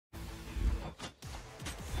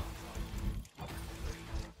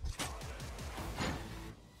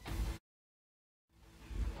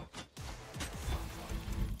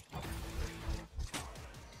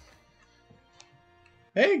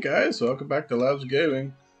Hey guys, welcome back to Labz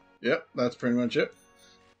Gaming. Yep, that's pretty much it.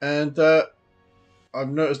 And I've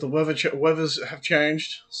noticed the weathers have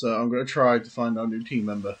changed, so I'm going to try to find our new team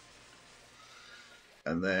member.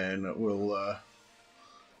 And then we'll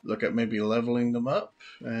look at maybe leveling them up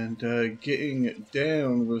and getting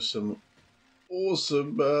down with some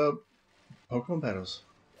awesome Pokemon battles.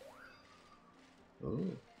 Oh.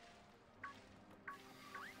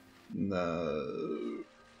 No.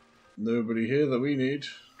 Nobody here that we need.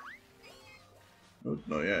 Oh,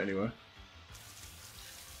 not yet anyway.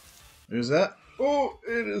 Who's that? Oh,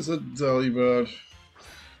 it is a Delibird.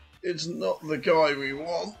 It's not the guy we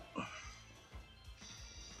want.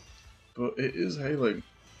 But it is hailing.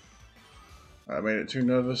 I made it too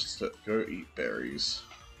nervous to go eat berries.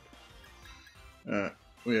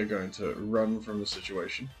 We are going to run from the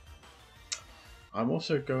situation. I'm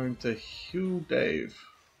also going to heal Dave.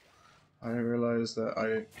 I realized that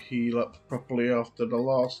I heal up properly after the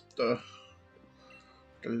last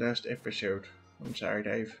episode. I'm sorry,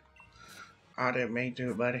 Dave. I didn't mean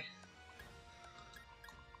to, buddy.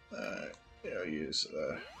 Yeah, I'll use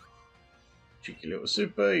cheeky little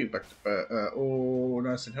super. You back to all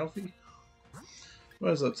nice and healthy.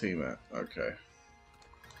 Where's our team at? Okay.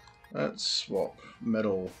 Let's swap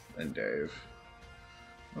Metal and Dave.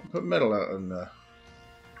 I'll put Metal out in the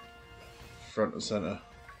front and center.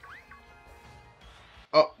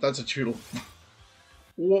 Oh, that's a Choodle.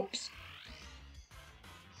 Whoops.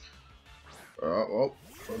 Well,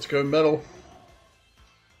 let's go Metal.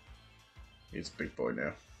 He's a big boy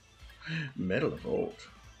now. Metal evolved.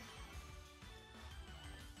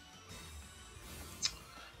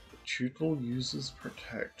 Choodle uses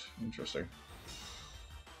Protect. Interesting.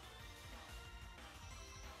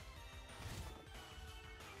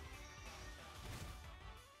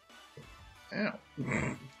 Ow.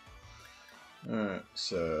 Alright,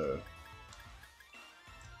 so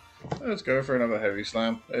let's go for another heavy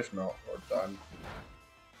slam. If not, we're done.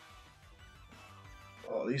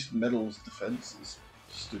 Oh, these Metal's defense is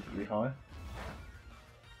stupidly high.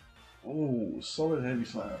 Oh, solid heavy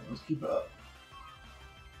slam. Let's keep it up.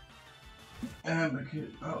 And the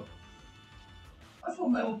kid. Oh, I thought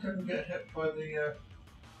Metal couldn't get hit by the hail.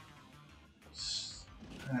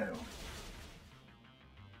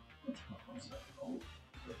 What was that? Oh,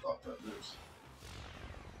 I thought that moves.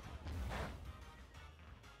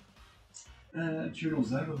 And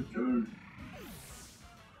Choodle's out of the code.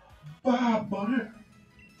 Bye, buddy.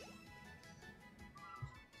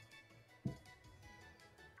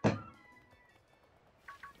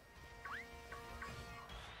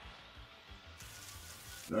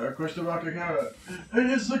 Question mark account. It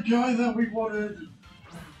is the guy that we wanted.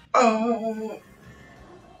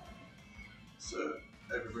 So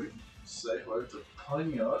everybody say hello to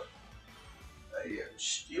Ponyard, a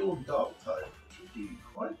steel dog type, which would be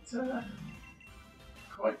quite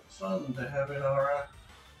fun to have in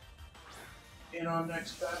our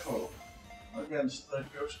next battle against the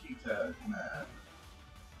Ghosty Tag man.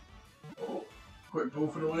 Oh, quick ball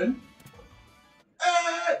for the win.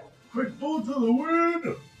 Quick ball to the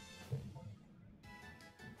win!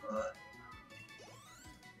 Alright.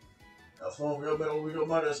 That's one, we got Metal, we got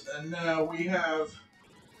Midas, and now we have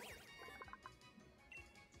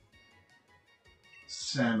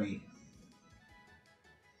Sami.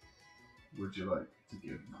 Would you like to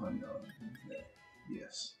give Ponyard? Yeah.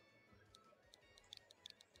 Yes.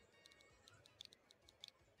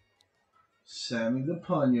 Sami the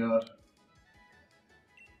Ponyard.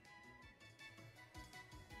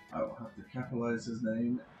 I will have to capitalize his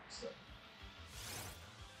name. So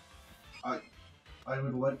I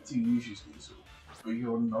would like to use you, Sneasel, but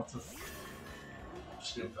you're not a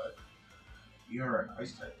steel type. You're an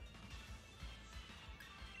ice type.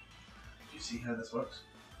 Do you see how this works?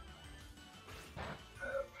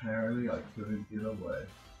 Apparently I couldn't get away.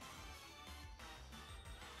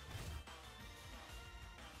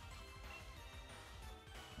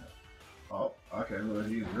 Oh, okay, well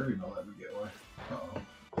he's really not letting me get away. Uh-oh.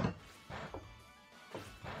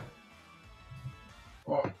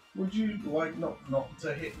 Well, would you like not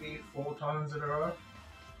to hit me 4 times in a row?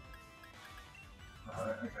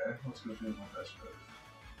 Alright, okay, let's go do my best move.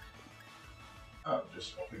 Oh,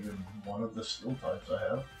 just swapping in one of the steel types I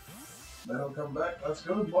have. Then I'll come back, let's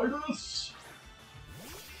go Midas!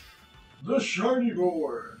 The shiny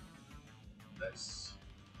boy! Nice.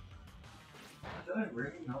 Did I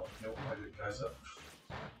really not kill my good guys up?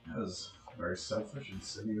 That was very selfish and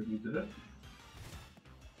silly of me to do.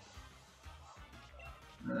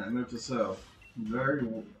 Alright, move to south. Very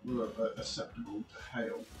acceptable to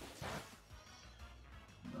hail.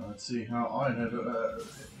 Let's see how I know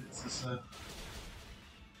hits this.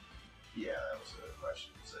 Yeah, that was it.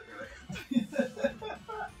 questions anyway.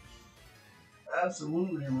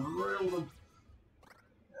 Absolutely reeled him.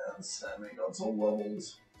 And Sami got some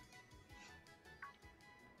levels.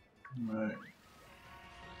 Right.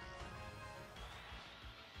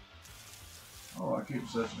 Oh, I keep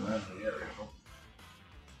searching around the area.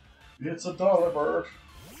 It's a dollar bird.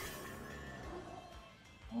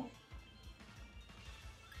 Oh.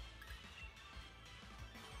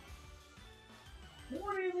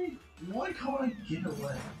 What do you mean? Why can't I get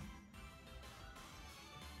away?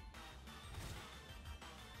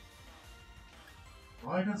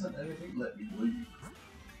 Why doesn't anything let me leave?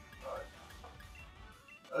 Right.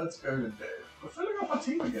 Let's go to Dave. We're filling up our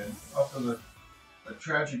team again after the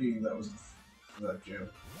tragedy that was that gym.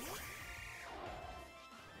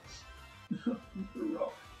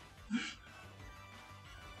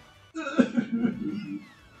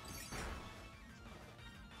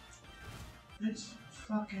 It's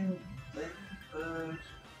fucking baby bird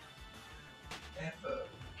effort.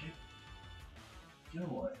 Get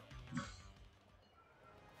away.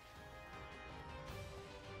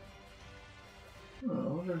 Oh, I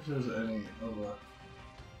wonder if there's any other.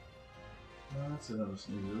 No, that's another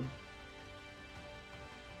sneaker.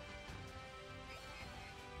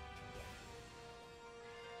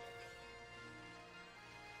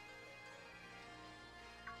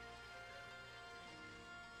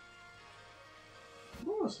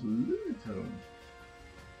 Oh, it's Looney Tunes.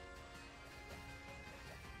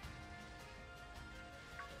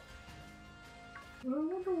 I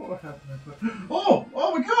wonder what happened if Oh!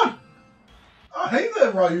 Oh my god! Hey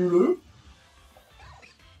there, Ryulu!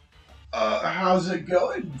 How's it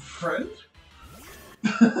going, friend?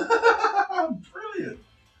 Brilliant!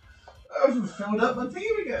 I've filled up my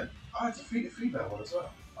team again! I defeated female one as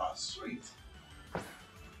well. Ah, sweet.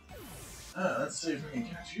 Let's see if we can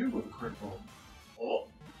catch you with a critical. Oh!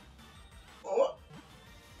 Oh!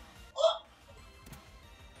 Oh!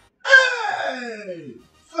 Hey!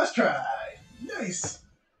 First try! Nice!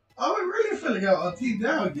 Are we really filling out our team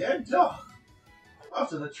now again? Oh.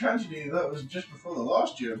 After the tragedy that was just before the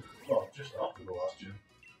last gym, well, just after the last gym,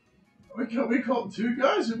 we caught two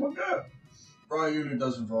guys in one go. Ryulu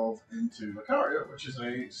does evolve into Lucario, which is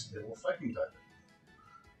a steel fighting type.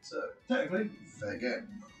 So, technically, fair game.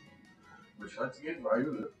 Would you like to give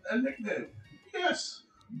Ryulu a nickname? Yes!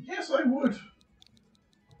 Yes, I would!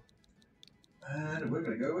 And we're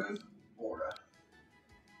going to go with Aura.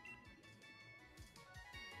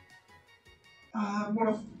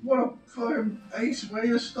 What a fucking ace way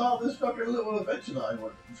to start this fucking little adventure that I'm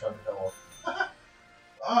trying to go on.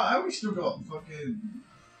 And we still got fucking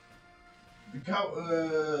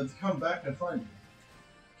to come back and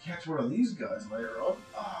catch one of these guys later on.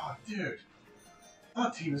 Dude, our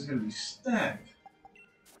team is gonna be stacked.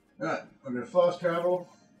 Right, we're gonna fast travel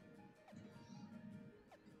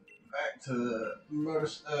back to the motor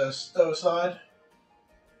stow side,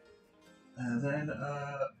 and then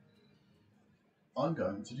I'm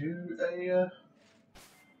going to do a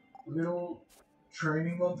little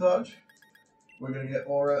training montage. We're going to get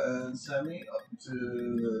Aura and Sami up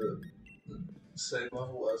to the same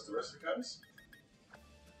level as the rest of the guys.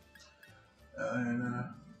 And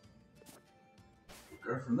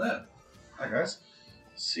we'll go from there. Hi guys.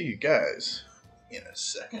 See you guys in a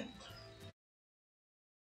second.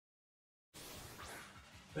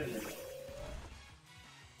 It's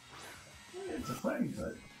a fighting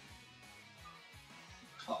type.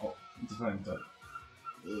 Oh, it's a fighting type.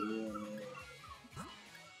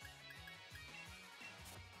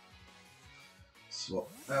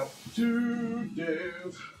 Swap out to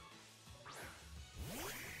Dave.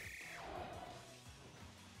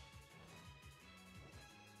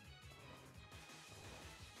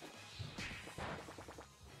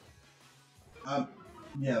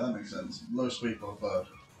 Yeah, that makes sense. Low sweep on a bird.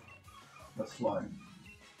 That's flying.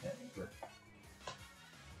 Technically.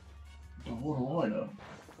 But what do I know?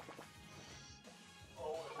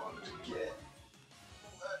 All I wanted to get.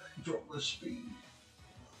 Drop the speed.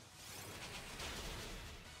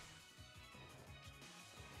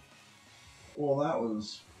 Well, that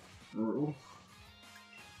was brutal.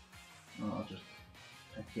 Oh, I'll just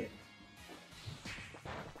take it.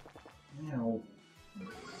 Now,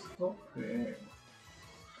 stop it.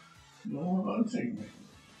 No hunting me.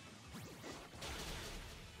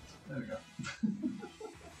 There we go.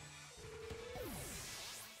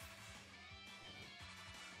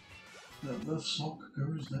 the sock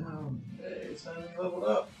goes down. Hey, it's time to level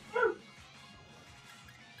up.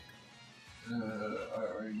 I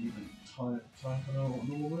already need to time for a normal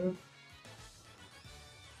move.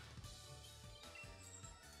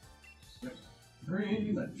 Yep,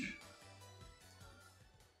 pretty much.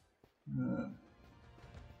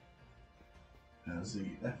 As the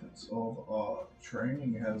efforts of our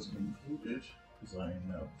training has concluded, as I am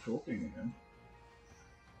now talking again,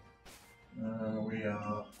 we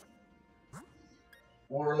are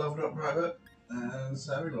Aura leveled up private and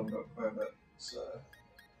Sami leveled up private, so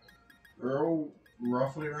we're all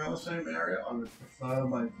roughly around the same area. I would prefer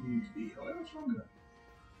my team to be a little stronger,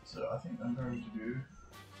 so I think I'm going to do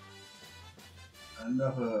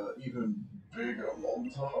another even bigger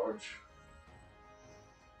montage.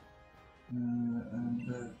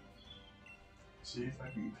 And see if I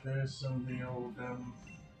can clear some of the old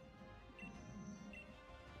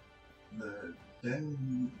the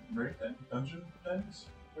dungeon dens.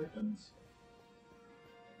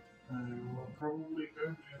 I will probably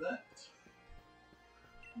go do that.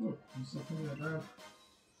 Look, there's something in the ground.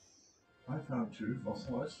 I found 2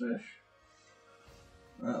 fossilized fish.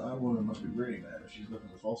 That woman must be really mad if she's looking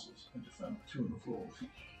at fossils. I just found 2 on the floor.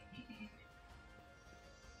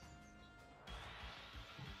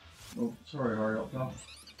 Oh, sorry, Ariopta.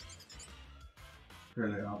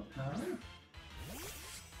 Ariopta?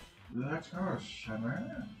 Let's go, Sami.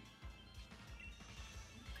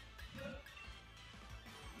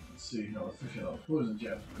 Let's see how efficient our poison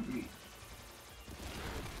jet can be.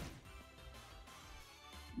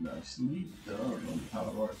 Nicely done on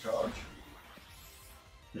power bar charge.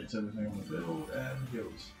 Gets everything on the field and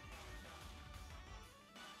heals.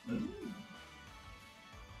 Ooh.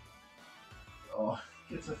 Oh,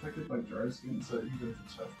 gets affected by dry skin, so even if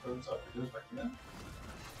it's tough burns up, it goes back down.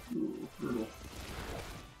 Ooh, brutal.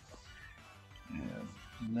 And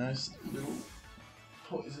nice little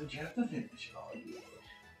poison jet to finish. Oh, yeah.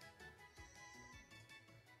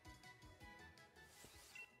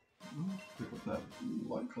 Pick up that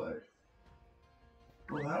light clay.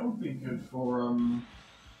 Well, that would be good for,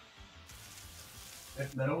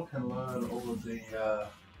 if Metal can learn all of the,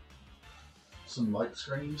 some light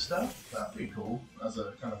screen stuff, that'd be cool, as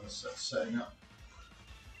a kind of a setting up.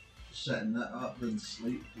 Setting that up, then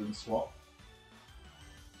sleep, then swap.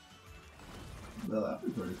 Well, that'd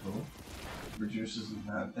be pretty cool. Reduces the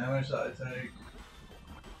amount of damage that I take.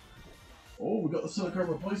 Oh, we got the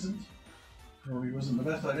Silicobra poisoned. Probably wasn't the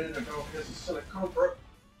best idea to go against the Silicobra.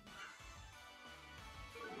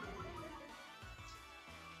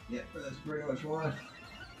 Yep, that's pretty much why.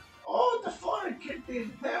 Oh, the fire kicked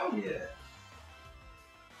in! Hell yeah!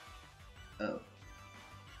 Oh.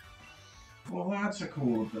 Well, that's a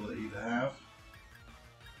cool ability to have.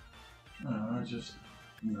 No, I just,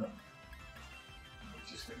 you know,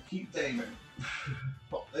 just gonna keep David.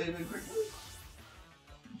 Pop David quickly.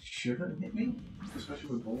 Shouldn't hit me, especially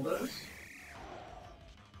with bulldoze.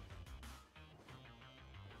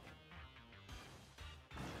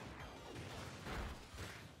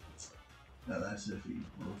 Now that's if he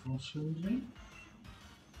full spoons me.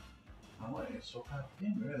 I might get swap out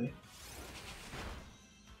again, really.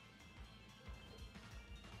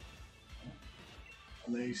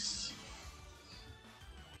 At least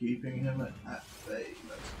keeping him at bay,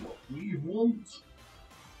 that's what we want.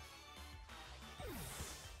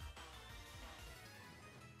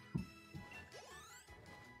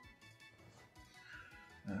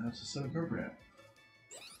 That's a set of appropriate.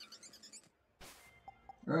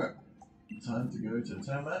 Right. Time to go to the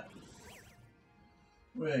town map.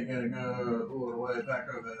 We're gonna go all the way back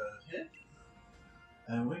over here,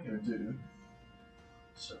 and we're gonna do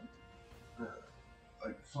some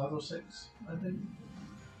like 5 or 6, I think,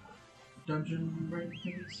 dungeon raid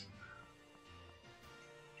things,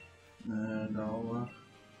 and I'll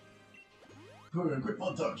put in a quick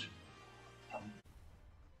montage.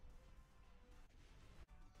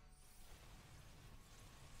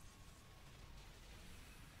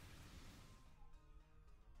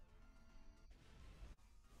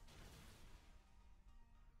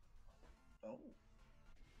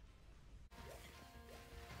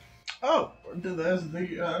 Oh, there's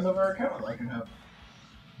the another account I can have.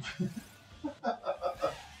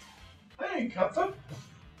 Hey, Comfort.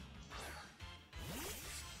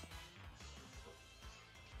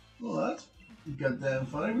 Well, that's goddamn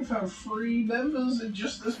funny. We found 3 members in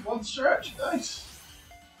just this one stretch. Nice.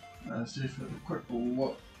 Let's see if it's a quick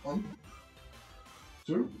ball. 1,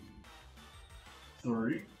 2,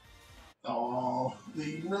 3. Oh,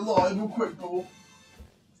 the reliable quick ball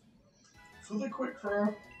for the quick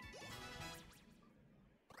throw.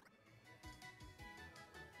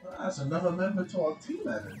 That's another member to our team,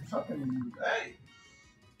 Evan. Fucking hey.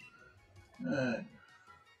 Alright.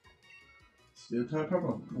 Steel toe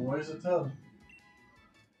problem. Always a ton.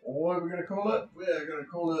 What are we gonna call it? We are gonna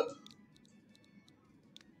call it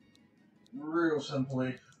real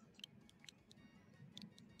simply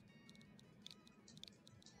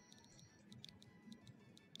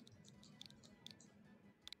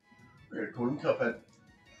We're gonna call him Cuphead.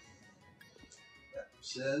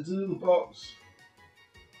 Send to the box.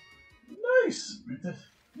 Nice!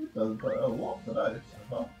 We've done quite a lot today so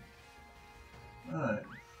far. Alright.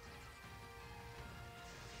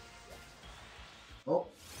 Oh.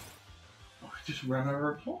 I just ran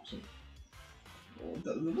over a toxin.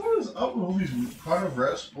 What is up with all these kind of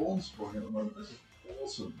rare spawns spawning at the moment? This is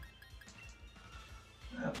awesome.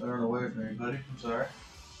 Yeah, they're away from me, buddy. I'm sorry.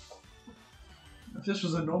 If this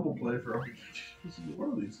was a normal playthrough, I could just do one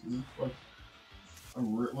of these. This is like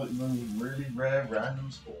those really rare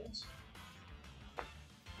random spawns.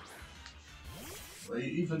 Like,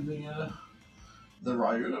 even the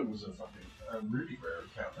Ryuda was a really rare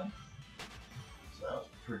encounter. So that was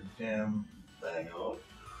pretty damn bang on.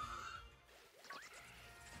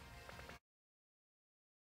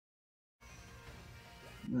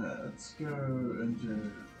 Now, let's go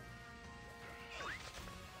into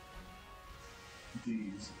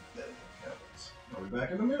these dead cabins. I'll be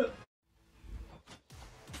back in a minute.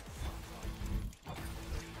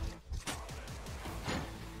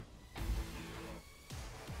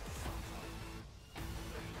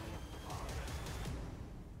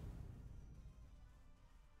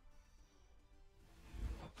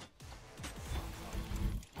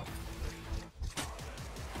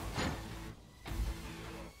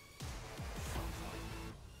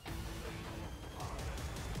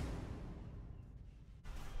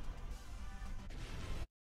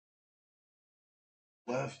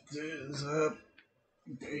 Left is to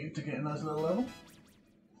get a nice little level.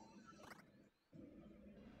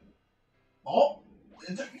 Oh!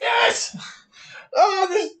 Yes! Oh,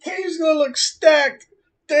 this team's gonna look stacked!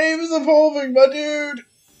 Dave is evolving, my dude!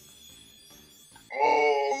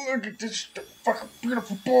 Oh, look at this fucking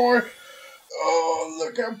beautiful boy! Oh,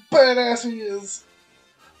 look how badass he is!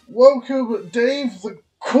 Welcome, Dave the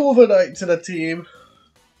Corviknight, to the team.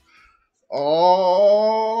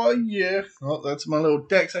 Oh, yeah. Oh, that's my little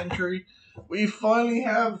Dex entry. We finally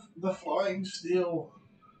have the Flying Steel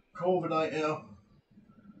Corviknight now.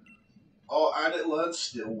 Oh, and it learns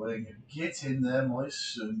Steel Wing. Get in there, my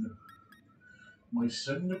son. My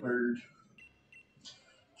son the bird.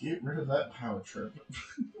 Get rid of that power trip.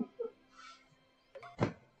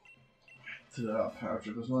 To that power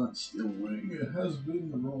trip has learned Steel Wing. It has been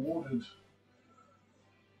rewarded.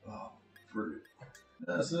 Oh, brilliant.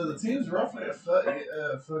 So the team's roughly at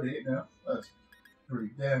 38 now. That's pretty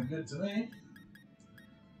damn good to me.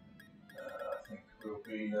 I think we'll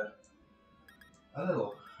be a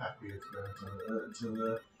little happier to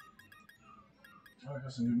the. Oh, I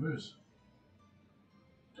got some new moves.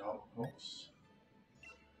 Dark Box.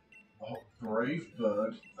 Oh, Brave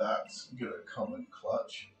Bird. That's gonna come in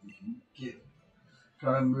clutch. You can get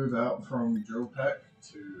kind of move out from Drill Peck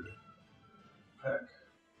to Peck.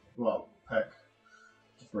 Well, Peck.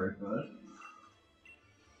 Brave Bird.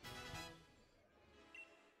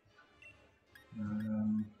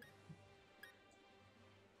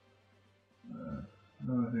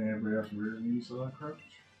 Another thing everybody else really needs to approach.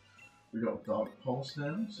 We got Dark Pulse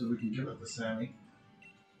now, so we can give it to Sami.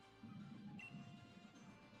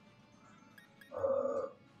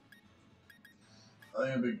 I think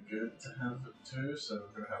it'd be good to have it too, so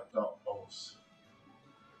we're gonna have Dark Pulse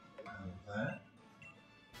and that.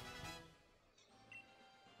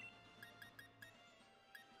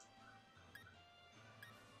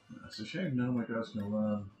 It's a shame none of my guys can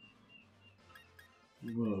learn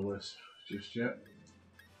Will-O-Wisp just yet.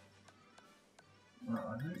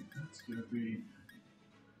 Well, I think that's going to be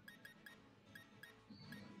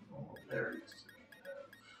all the berries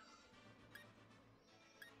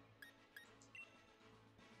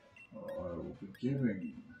we have. I will be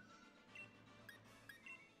giving.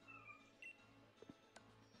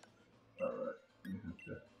 Alright, we have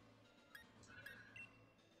to.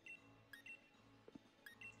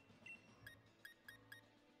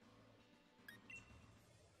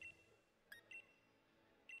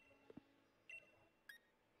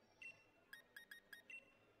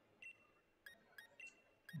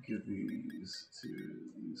 Give these to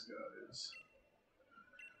these guys.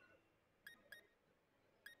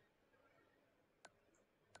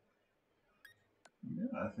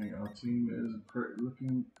 Yeah, I think our team is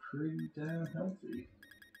looking pretty damn healthy.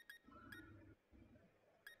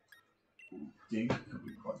 Dig could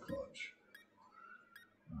be quite clutch.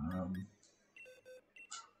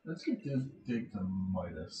 Let's get Dig to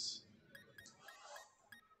Midas.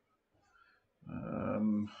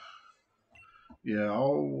 Yeah,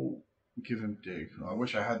 I'll give him Dig. I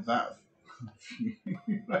wish I had that a few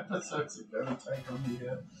episodes ago to take on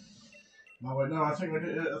the. Oh wait, no, I think I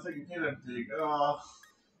did. I think you did have Dig. Oh,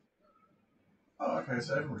 okay,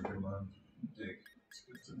 so everybody can learn Dig. It's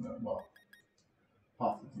good to know. Well,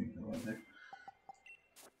 half the team can run there.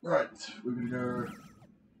 Right, we're gonna go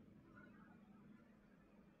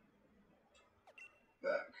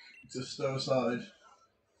back to stow aside.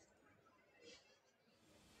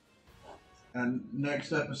 And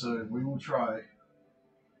next episode, we will try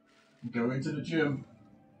go into the gym,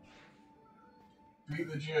 beat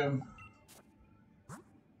the gym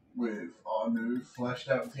with our new fleshed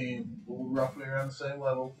out team, all roughly around the same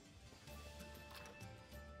level.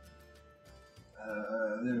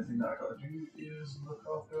 The only thing that I gotta do is look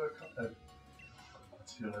after a Cuphead.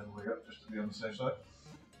 Let's heal everybody up just to be on the safe side.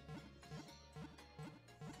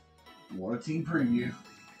 What a team preview!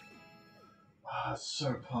 Ah,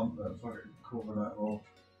 so pumped that fucking Corviknight evolved.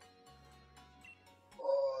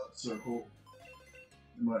 Oh, that's so cool.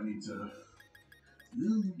 You might need to.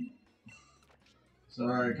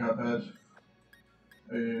 Sorry, Cuphead.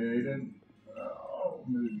 Aiden. I'll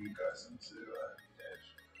move you guys into edge.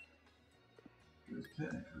 Because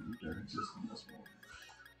technically you don't exist in this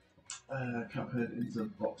one. Cuphead into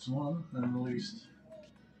box 1, and at least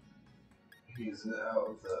he's out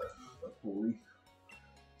of the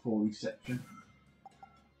poorly section.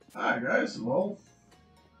 Alright guys, well,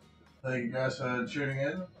 thank you guys for tuning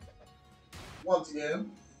in once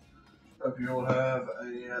again. Hope you all have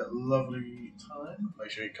a lovely time.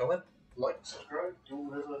 Make sure you comment, like, subscribe, do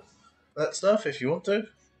all that stuff if you want to.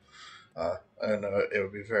 And it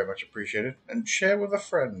would be very much appreciated. And share with a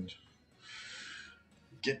friend.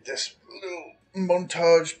 Get this little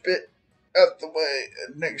montage bit out the way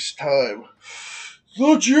next time.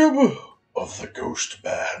 The Gym of the Ghost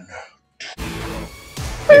Man.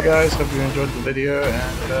 Hey guys, hope you enjoyed the video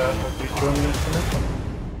and hope you join me for the next one.